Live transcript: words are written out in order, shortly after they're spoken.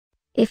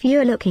If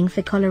you're looking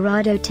for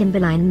Colorado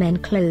Timberline men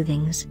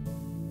clothings,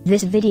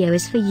 this video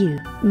is for you.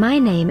 My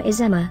name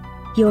is Emma,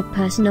 your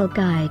personal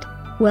guide.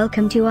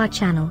 Welcome to our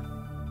channel.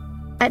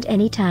 At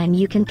any time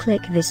you can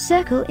click this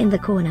circle in the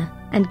corner,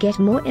 and get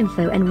more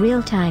info and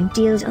real-time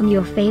deals on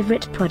your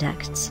favorite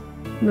products.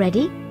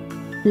 Ready?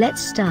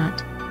 Let's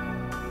start.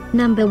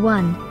 Number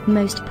 1,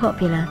 Most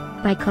Popular,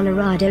 by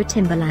Colorado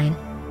Timberline.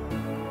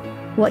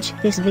 Watch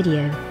this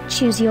video,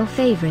 choose your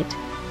favorite.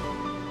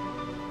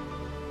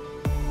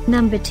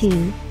 Number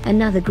 2,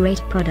 another great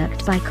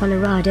product by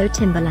Colorado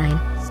Timberline.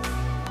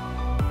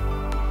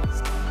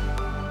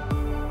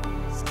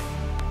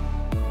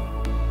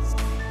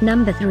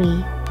 Number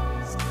 3.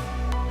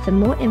 For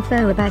more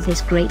info about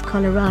this great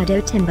Colorado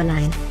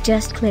Timberline,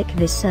 just click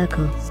this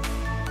circle.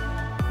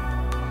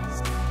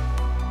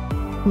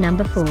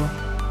 Number 4.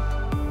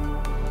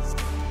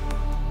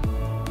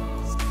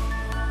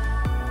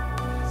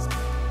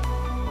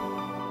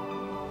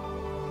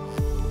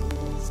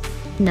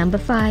 Number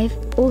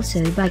 5,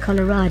 also by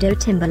Colorado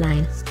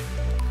Timberline.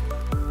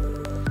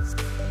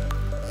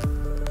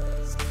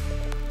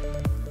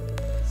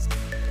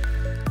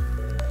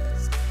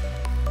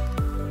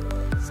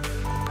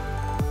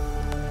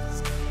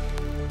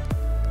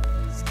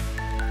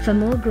 For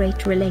more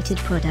great related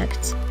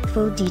products,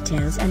 full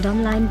details and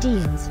online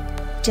deals,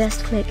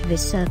 just click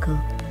this circle.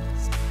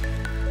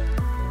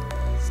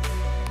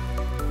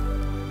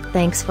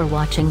 Thanks for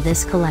watching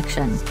this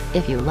collection.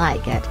 If you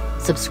like it,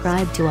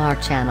 subscribe to our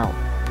channel.